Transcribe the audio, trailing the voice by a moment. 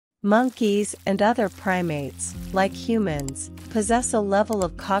Monkeys and other primates, like humans, possess a level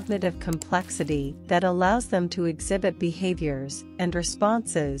of cognitive complexity that allows them to exhibit behaviors and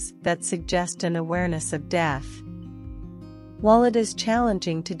responses that suggest an awareness of death. While it is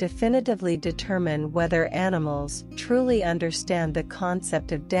challenging to definitively determine whether animals truly understand the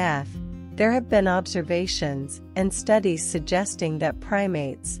concept of death, there have been observations and studies suggesting that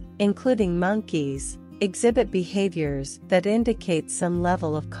primates, including monkeys, exhibit behaviors that indicate some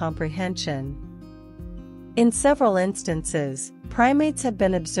level of comprehension. In several instances, primates have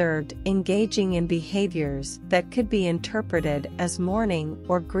been observed engaging in behaviors that could be interpreted as mourning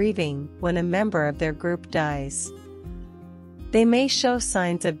or grieving when a member of their group dies. They may show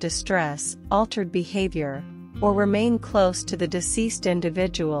signs of distress, altered behavior, or remain close to the deceased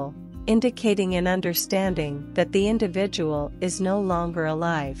individual, indicating an understanding that the individual is no longer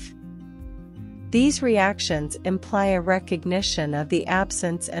alive. These reactions imply a recognition of the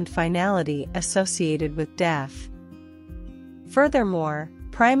absence and finality associated with death. Furthermore,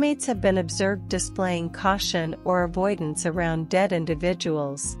 primates have been observed displaying caution or avoidance around dead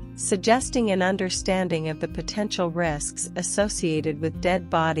individuals, suggesting an understanding of the potential risks associated with dead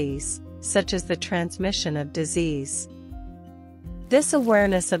bodies, such as the transmission of disease. This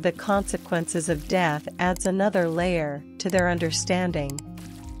awareness of the consequences of death adds another layer to their understanding.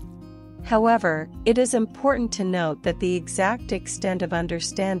 However, it is important to note that the exact extent of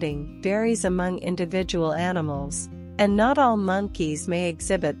understanding varies among individual animals, and not all monkeys may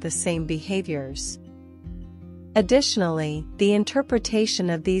exhibit the same behaviors. Additionally, the interpretation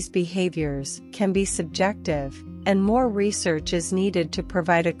of these behaviors can be subjective, and more research is needed to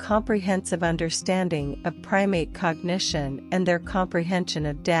provide a comprehensive understanding of primate cognition and their comprehension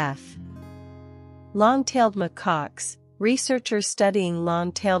of death. Long-tailed macaques. Researchers studying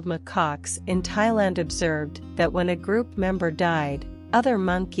long-tailed macaques in Thailand observed that when a group member died, other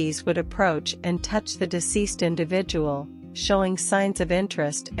monkeys would approach and touch the deceased individual, showing signs of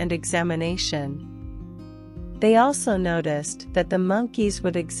interest and examination. They also noticed that the monkeys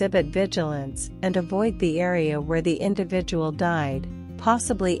would exhibit vigilance and avoid the area where the individual died,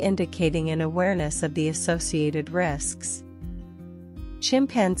 possibly indicating an awareness of the associated risks.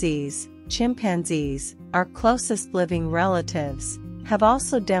 Chimpanzees, our closest living relatives, have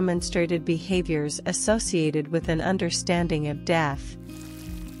also demonstrated behaviors associated with an understanding of death.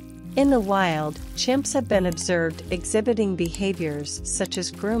 In the wild, chimps have been observed exhibiting behaviors such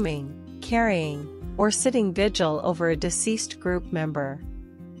as grooming, carrying, or sitting vigil over a deceased group member.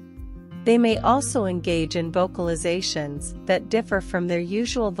 They may also engage in vocalizations that differ from their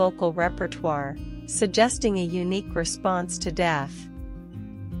usual vocal repertoire, suggesting a unique response to death.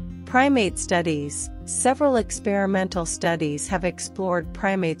 Primate studies. Several experimental studies have explored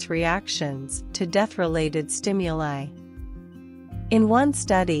primates' reactions to death-related stimuli. In one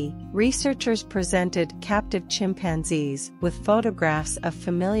study, researchers presented captive chimpanzees with photographs of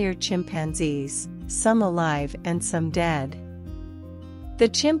familiar chimpanzees, some alive and some dead. The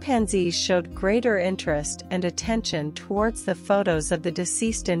chimpanzees showed greater interest and attention towards the photos of the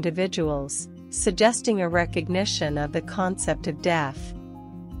deceased individuals, suggesting a recognition of the concept of death.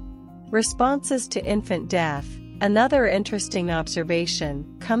 Responses to infant death. Another interesting observation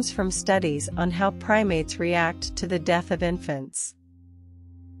comes from studies on how primates react to the death of infants.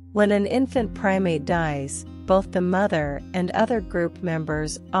 When an infant primate dies, both the mother and other group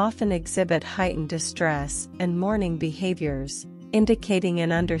members often exhibit heightened distress and mourning behaviors, indicating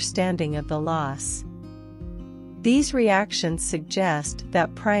an understanding of the loss. These reactions suggest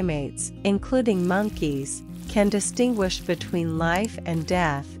that primates, including monkeys, can distinguish between life and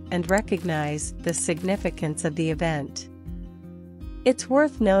death and recognize the significance of the event. It's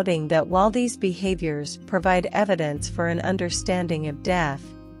worth noting that while these behaviors provide evidence for an understanding of death,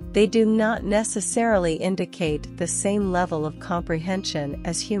 they do not necessarily indicate the same level of comprehension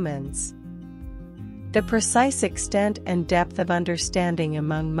as humans. The precise extent and depth of understanding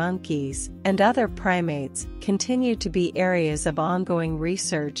among monkeys and other primates continue to be areas of ongoing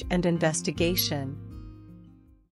research and investigation.